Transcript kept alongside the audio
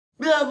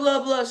Blah,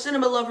 blah, blah,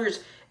 Cinema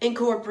Lovers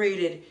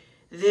Incorporated.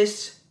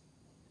 This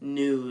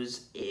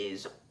news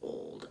is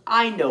old.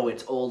 I know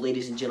it's old,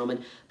 ladies and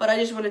gentlemen, but I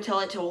just want to tell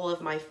it to all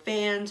of my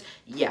fans.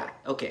 Yeah,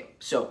 okay,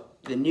 so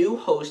the new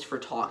host for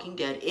Talking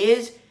Dead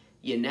is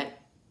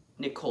Yannette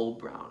Nicole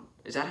Brown.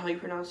 Is that how you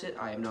pronounce it?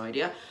 I have no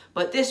idea.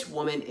 But this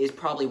woman is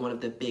probably one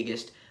of the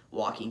biggest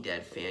Walking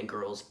Dead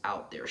fangirls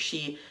out there.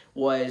 She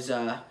was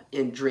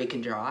in Drake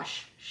and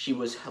Josh. She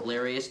was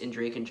hilarious in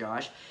Drake and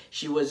Josh.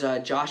 She was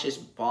Josh's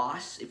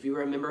boss, if you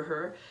remember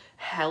her.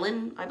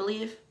 Helen, I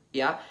believe.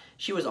 Yeah,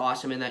 she was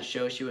awesome in that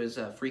show. She was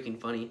freaking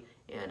funny.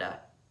 And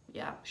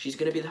yeah, she's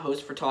going to be the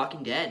host for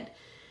Talking Dead.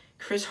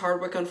 Chris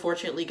Hardwick,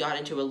 unfortunately, got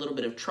into a little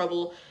bit of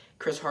trouble.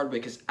 Chris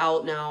Hardwick is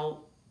out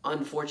now.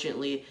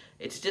 Unfortunately,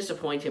 it's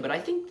disappointing, but I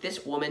think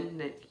this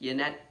woman,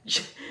 Yannette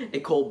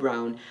Nicole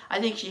Brown, I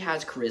think she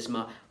has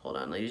charisma. Hold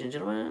on, ladies and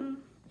gentlemen.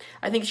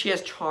 I think she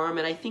has charm,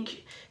 and I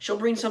think she'll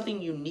bring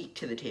something unique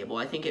to the table.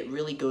 I think it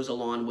really goes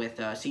along with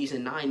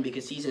Season 9,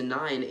 because Season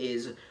 9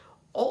 is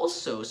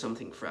also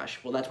something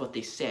fresh. Well, that's what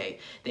they say.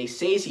 They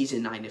say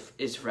Season 9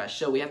 is fresh,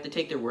 so we have to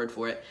take their word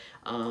for it.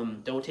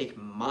 Don't take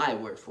my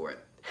word for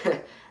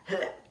it.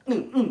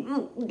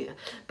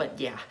 But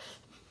yeah.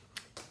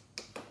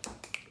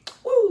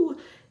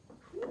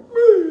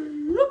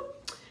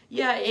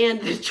 Yeah, and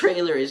the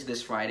trailer is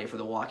this Friday for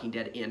The Walking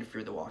Dead and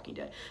Fear the Walking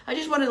Dead. I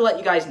just wanted to let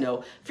you guys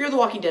know, Fear the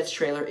Walking Dead's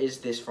trailer is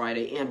this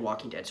Friday and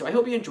Walking Dead. So I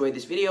hope you enjoyed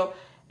this video.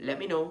 Let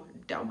me know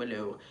down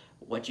below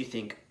what you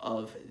think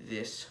of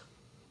this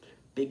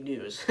big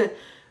news.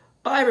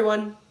 Bye,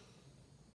 everyone.